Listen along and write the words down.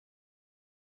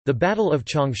The Battle of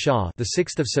Changsha, the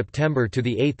 6th of September to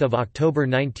the 8th of October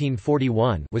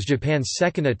 1941, was Japan's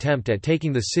second attempt at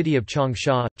taking the city of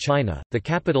Changsha, China, the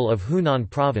capital of Hunan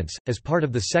province, as part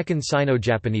of the Second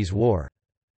Sino-Japanese War.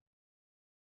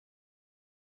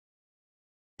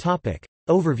 Topic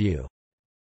overview.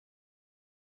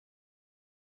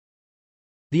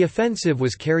 The offensive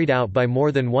was carried out by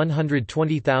more than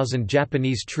 120,000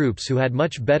 Japanese troops who had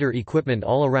much better equipment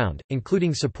all around,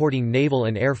 including supporting naval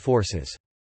and air forces.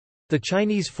 The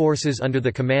Chinese forces under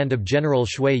the command of General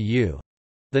Shui Yu,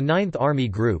 the 9th Army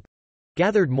Group,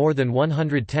 gathered more than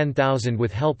 110,000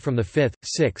 with help from the 5th,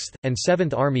 6th, and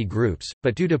 7th Army Groups,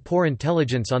 but due to poor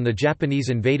intelligence on the Japanese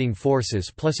invading forces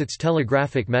plus its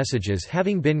telegraphic messages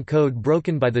having been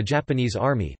code-broken by the Japanese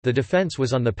Army, the defense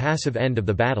was on the passive end of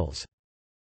the battles.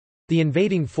 The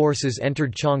invading forces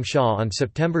entered Changsha on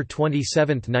September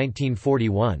 27,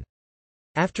 1941.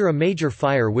 After a major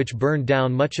fire which burned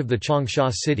down much of the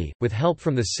Changsha city, with help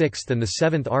from the 6th and the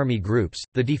 7th Army Groups,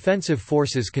 the defensive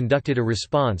forces conducted a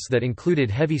response that included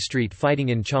heavy street fighting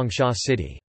in Changsha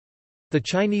city. The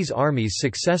Chinese armies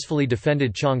successfully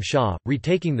defended Changsha,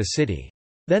 retaking the city.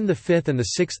 Then the 5th and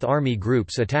the 6th Army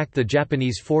Groups attacked the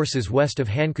Japanese forces west of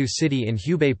Hankou City in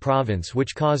Hubei province,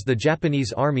 which caused the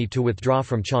Japanese army to withdraw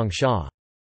from Changsha.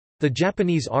 The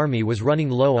Japanese army was running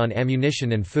low on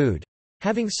ammunition and food.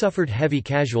 Having suffered heavy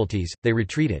casualties, they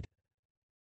retreated.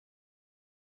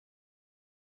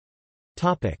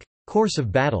 Course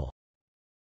of battle.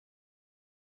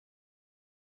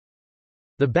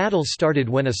 The battle started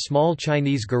when a small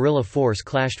Chinese guerrilla force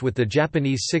clashed with the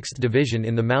Japanese 6th Division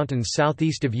in the mountains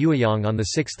southeast of Yueyang on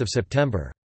 6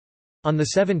 September. On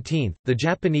the 17th, the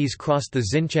Japanese crossed the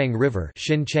Xinchang River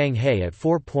at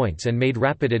 4 points and made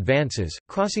rapid advances,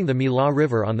 crossing the Mila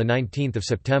River on 19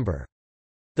 September.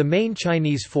 The main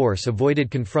Chinese force avoided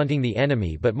confronting the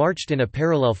enemy but marched in a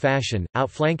parallel fashion,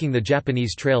 outflanking the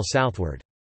Japanese trail southward.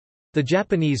 The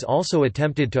Japanese also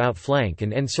attempted to outflank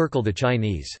and encircle the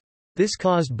Chinese. This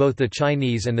caused both the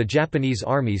Chinese and the Japanese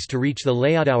armies to reach the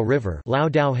Liaodao River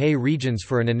regions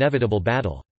for an inevitable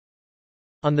battle.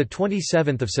 On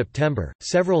 27 September,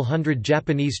 several hundred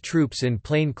Japanese troops in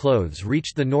plain clothes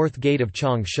reached the north gate of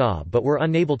Changsha but were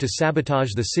unable to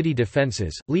sabotage the city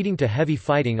defences, leading to heavy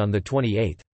fighting on the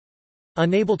 28th.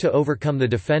 Unable to overcome the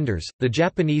defenders, the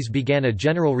Japanese began a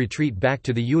general retreat back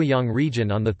to the Yueyang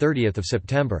region on 30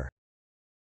 September.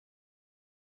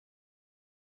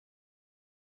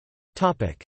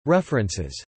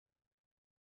 References